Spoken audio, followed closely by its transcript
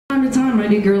Time to time I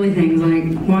do girly things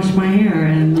like wash my hair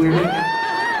and wear makeup.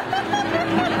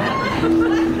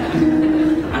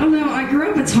 I don't know, I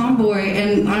grew up a tomboy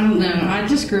and I don't know, I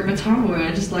just grew up a tomboy.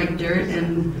 I just like dirt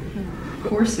and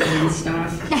horses and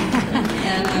stuff.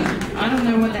 And I don't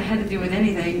know what that had to do with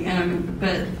anything,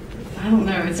 but I don't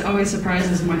know, it always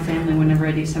surprises my family whenever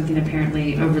I do something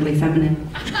apparently overly feminine.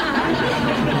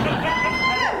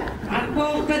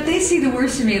 Well, but they see the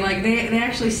worst of me. Like they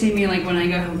actually see me like when I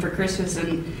go home for Christmas,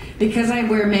 and because I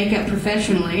wear makeup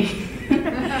professionally,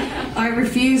 I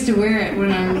refuse to wear it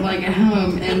when I'm like at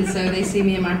home, and so they see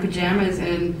me in my pajamas,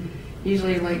 and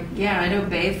usually like, yeah, I don't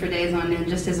bathe for days on end,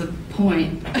 just as a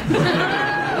point.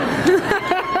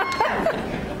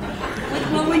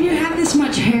 Well, when you have this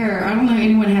much hair, I don't know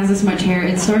anyone has this much hair,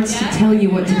 it starts to tell you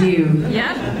what to do.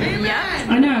 Yeah.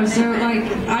 I know, so like,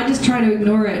 I just try to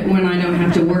ignore it when I don't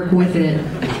have to work with it.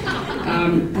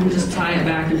 And just tie it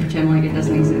back and pretend like it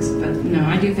doesn't exist. But no,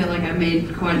 I do feel like I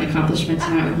made quite an accomplishment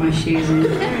tonight with my shoes, and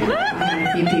I had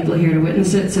a few people here to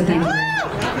witness it, so thank you.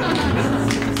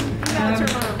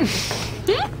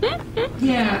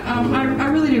 Yeah, I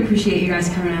really do appreciate you guys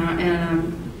coming out,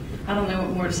 and I don't know what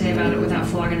more to say about it without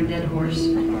flogging a dead horse.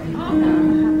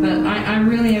 But I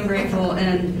really am grateful,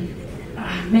 and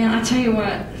man, I tell you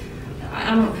what,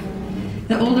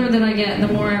 the older that I get, the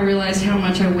more I realize how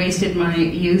much I wasted my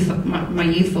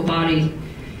youthful body.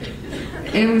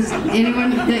 It was, did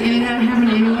that happen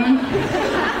to anyone?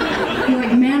 You're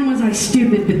like, man, was I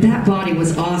stupid, but that body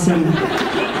was awesome.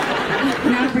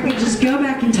 Now if I could just go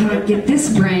back in time, get this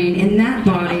brain in that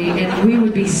body, and we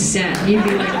would be set. You'd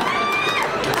be like,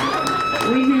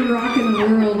 we'd be rocking the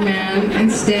world, man.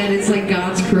 Instead, it's like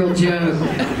God's cruel joke.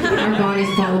 Our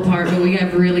bodies fall apart, but we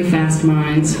have really fast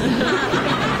minds.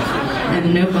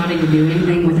 And nobody can do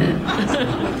anything with it.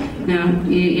 No, I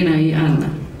don't know.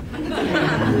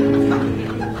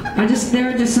 There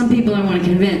are just some people I want to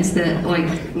convince that, like,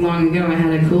 long ago I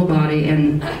had a cool body,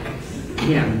 and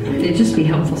yeah, it'd just be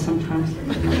helpful sometimes.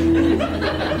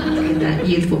 Get that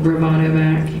youthful bravado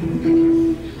back.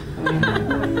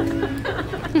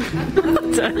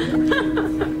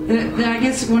 I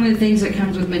guess one of the things that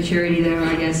comes with maturity, though,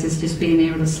 I guess, is just being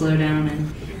able to slow down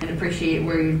and appreciate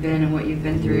where you've been and what you've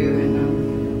been through.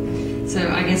 And so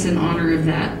I guess in honor of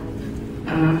that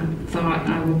thought,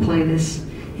 I will play this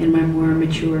in my more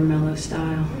mature, mellow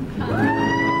style.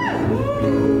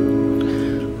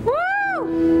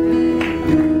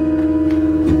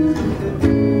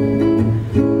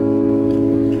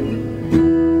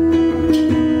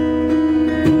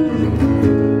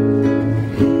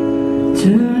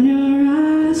 Turn your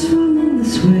eyes from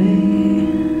this way.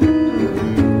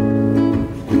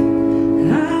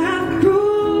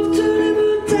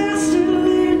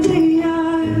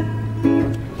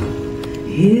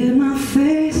 Hear my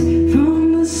face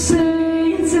from the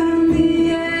saints and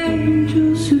the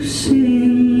angels who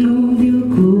sing of your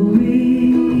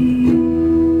glory.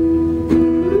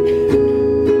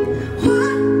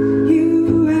 What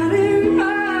you had in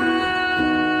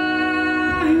mind,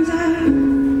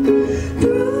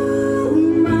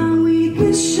 through my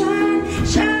weakness,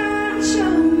 shine,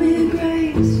 show me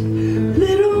grace.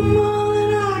 Little more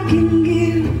than I can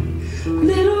give,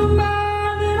 little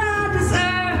more than I deserve.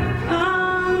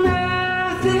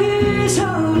 This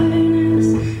holiness,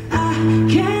 I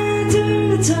can't turn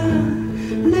the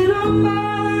tide. Little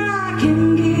more than I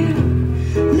can give,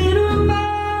 little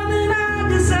more than I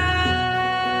deserve.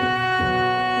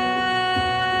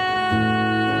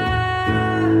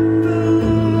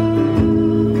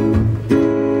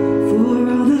 For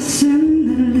all the sin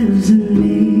that lives in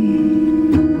me,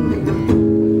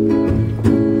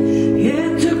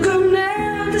 it took a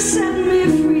nail to set me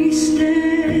free.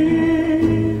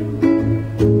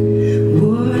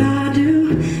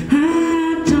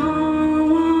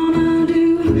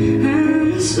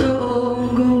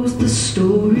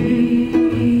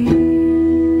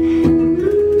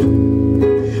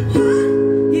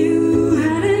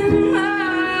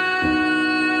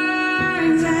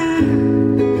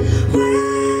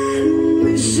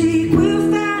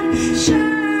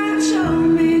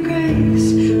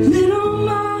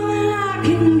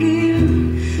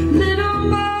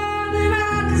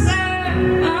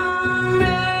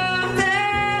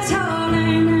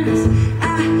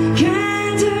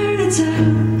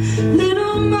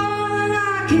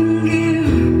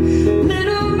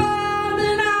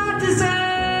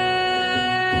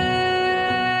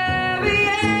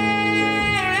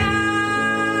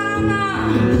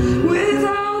 With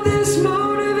all this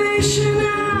motivation,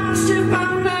 I step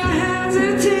on the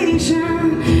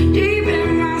hesitation.